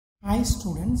Hi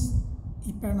students,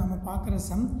 இப்போ நம்ம பார்க்குற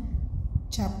sum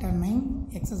chapter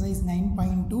 9 exercise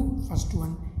 9.2 first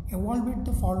one. Evaluate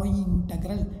the following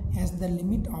integral as the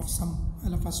limit of sum.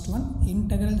 First one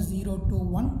integral 0 to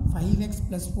 1 5x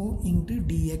plus 4 into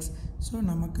dx. So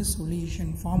நமக்கு solution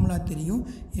formula தெரியும்.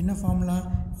 என்ன formula?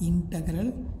 Integral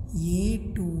a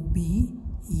to b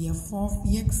f of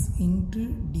x into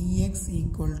dx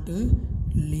equal to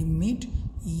limit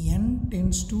n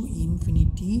tends to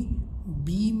infinity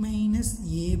b minus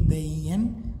a by n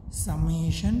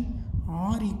summation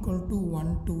r equal to 1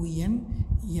 to n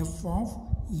f of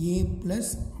a plus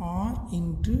r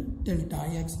into delta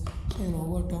x. So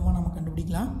ஒவ்வொரு டேர்மாக நம்ம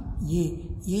கண்டுபிடிக்கலாம்.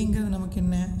 ஏங்கிறது நமக்கு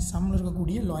என்ன? சம்மில்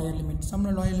இருக்கக்கூடிய lower limit.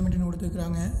 சம்மில் lower limit என்ன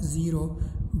கொடுத்துருக்குறாங்க? 0.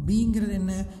 பிங்கிறது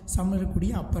என்ன? சம்மில்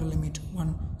இருக்கக்கூடிய upper limit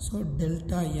 1. So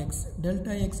delta X.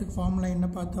 Delta எக்ஸுக்கு ஃபார்முலா என்ன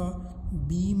பார்த்தோம்?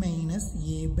 b minus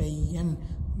a by n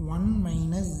 1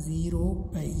 minus 0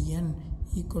 by n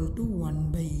equal to 1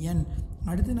 by n.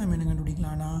 அடுத்து நாம் என்ன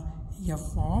கண்டுபிடிக்கலாம்னா f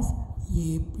of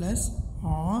a plus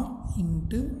r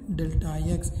into delta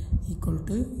x equal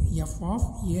to f of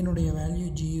a நுடைய value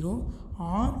 0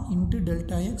 r into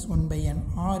delta x 1 by n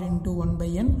r into 1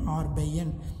 by n r by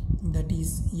n that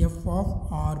is f of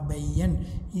r by n.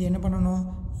 இது என்ன பண்ணணும்?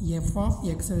 f of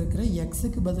x இருக்கிற x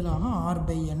க்கு பதிலாக r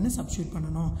by n substitute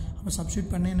பண்ணணும். அப்போ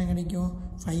substitute பண்ண என்ன கிடைக்கும்?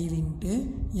 5 into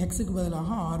x க்கு பதிலாக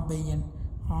r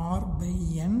by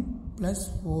n plus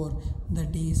 4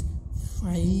 that is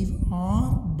 5r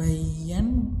by n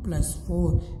plus 4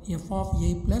 f of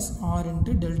a plus r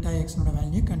into delta x நோட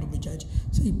value கண்டுபிடிச்சாச்சு.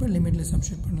 ஸோ இப்போ லிமிட்டில்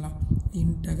சப்ஸ்டியூட் பண்ணலாம்.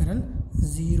 Integral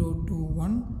 0 to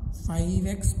 1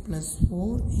 5x plus 4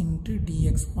 into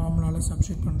dx ஃபார்முலாவில்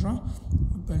சப்ஸ்டியூட் பண்ணுறோம்.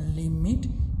 இப்போ limit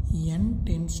n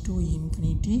tends to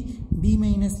infinity b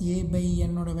minus a by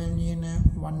n நோட value என்ன?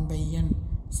 1 by n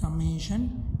summation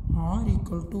r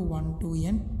equal to 1 to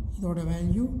n இதோட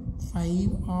value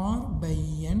 5r by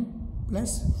n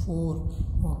plus 4.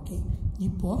 Okay,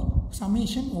 இப்போது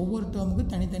summation ஒவ்வொரு டேர்முக்கு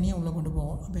தனித்தனியாக உள்ளே கொண்டு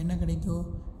போவோம். அப்போ என்ன கிடைக்கும்?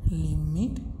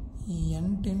 Limit n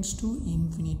tends to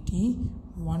infinity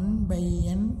 1 by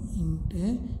n into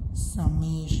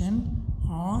summation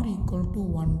r equal to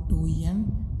 1 to n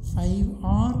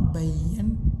 5r by n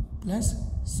plus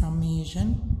summation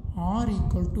r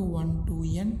equal to 1 to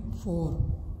n 4.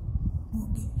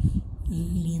 Okay,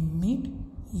 limit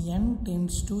n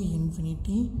tends to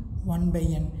infinity 1 by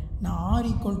n. நான் r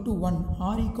equal to 1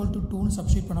 r equal to 2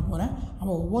 substitute பண்ண போகிறேன்.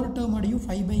 அப்போ ஒவ்வொரு டேர்மோடையும்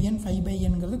 5 by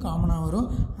n காமனாக வரும்.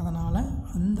 அதனால்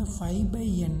அந்த 5 by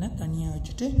n தனியாக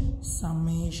வச்சுட்டு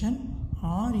summation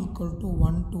r equal to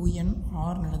 1 to n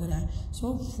r எழுதுகிறேன். ஸோ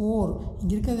 4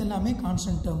 இங்கே இருக்கிறது எல்லாமே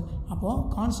கான்ஸ்டன்ட் டேர்ம். அப்போது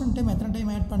கான்ஸ்டன்ட் டேர்ம் எத்தனை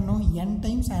டைம் ஆட் பண்ணணும்? n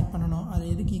டைம்ஸ் ஆட் பண்ணணும். அது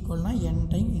எதுக்கு ஈக்குவல்னா n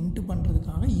டைம் இன்ட்டு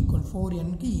பண்ணுறதுக்காக ஈக்குவல்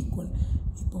 4nக்கு ஈக்குவல்.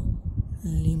 இப்போது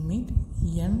limit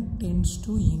n tends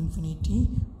to infinity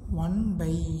 1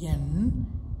 by n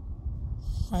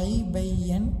 5 by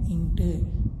n into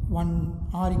 1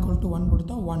 r equal to 1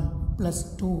 கொடுத்தா 1 plus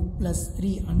 2 plus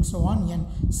 3 and so on n.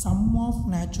 Sum of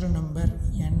natural number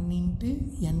n into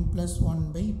n plus 1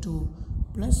 by 2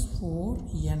 plus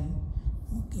 4n.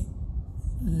 Okay,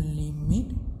 limit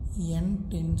n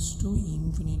tends to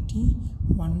infinity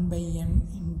 1 by n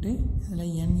into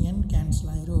n cancel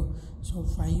ஆயிரும். So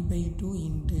 5 by 2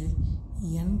 into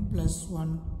n plus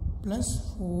 1 plus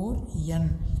 4n.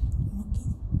 Okay,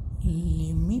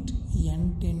 limit n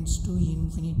tends to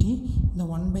infinity இந்த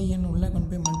 1 by n உள்ள கொண்டு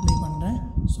போய் multiply பண்ணுறேன்.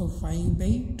 So 5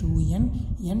 by 2n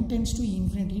n tends to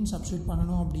infinity substitute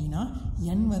பண்ணணும் அப்படின்னா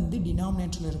n வந்து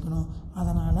டினாமினேட்டரில் இருக்கணும்.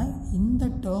 அதனால் இந்த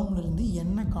டேர்ம்லேருந்து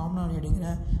n காமனாக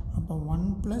எடுக்கிறேன். அப்போ 1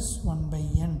 plus 1 by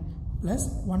n plus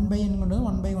 1 by n கொண்டு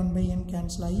 1 by n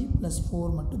கேன்சல் ஆகி plus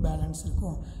 4 மட்டும் பேலன்ஸ்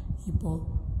இருக்கும்.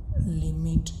 இப்போது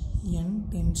limit n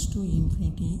tends to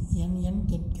infinity n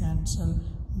get cancel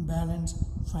balance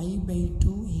 5 by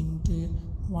 2 into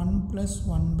 1 plus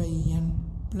 1 by n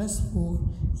plus 4.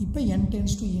 இப்போ n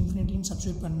tends to infinity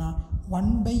substitute பண்ணால்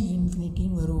 1 by infinity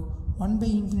வரும். 1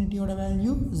 by infinity ஓட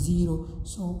value 0.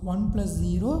 So 1 plus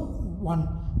 0 1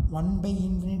 1 by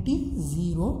infinity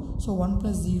 0. So 1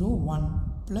 plus 0 1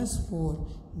 plus 4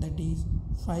 that is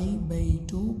 5 by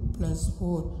 2 plus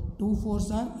 4. 2 4s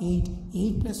are 8.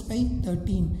 8 plus 5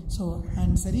 13. So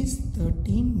answer is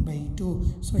 13 by 2.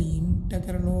 So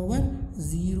integral over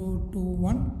 0 to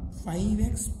 1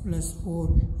 5x plus 4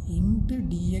 into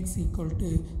dx equal to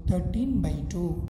 13 by 2.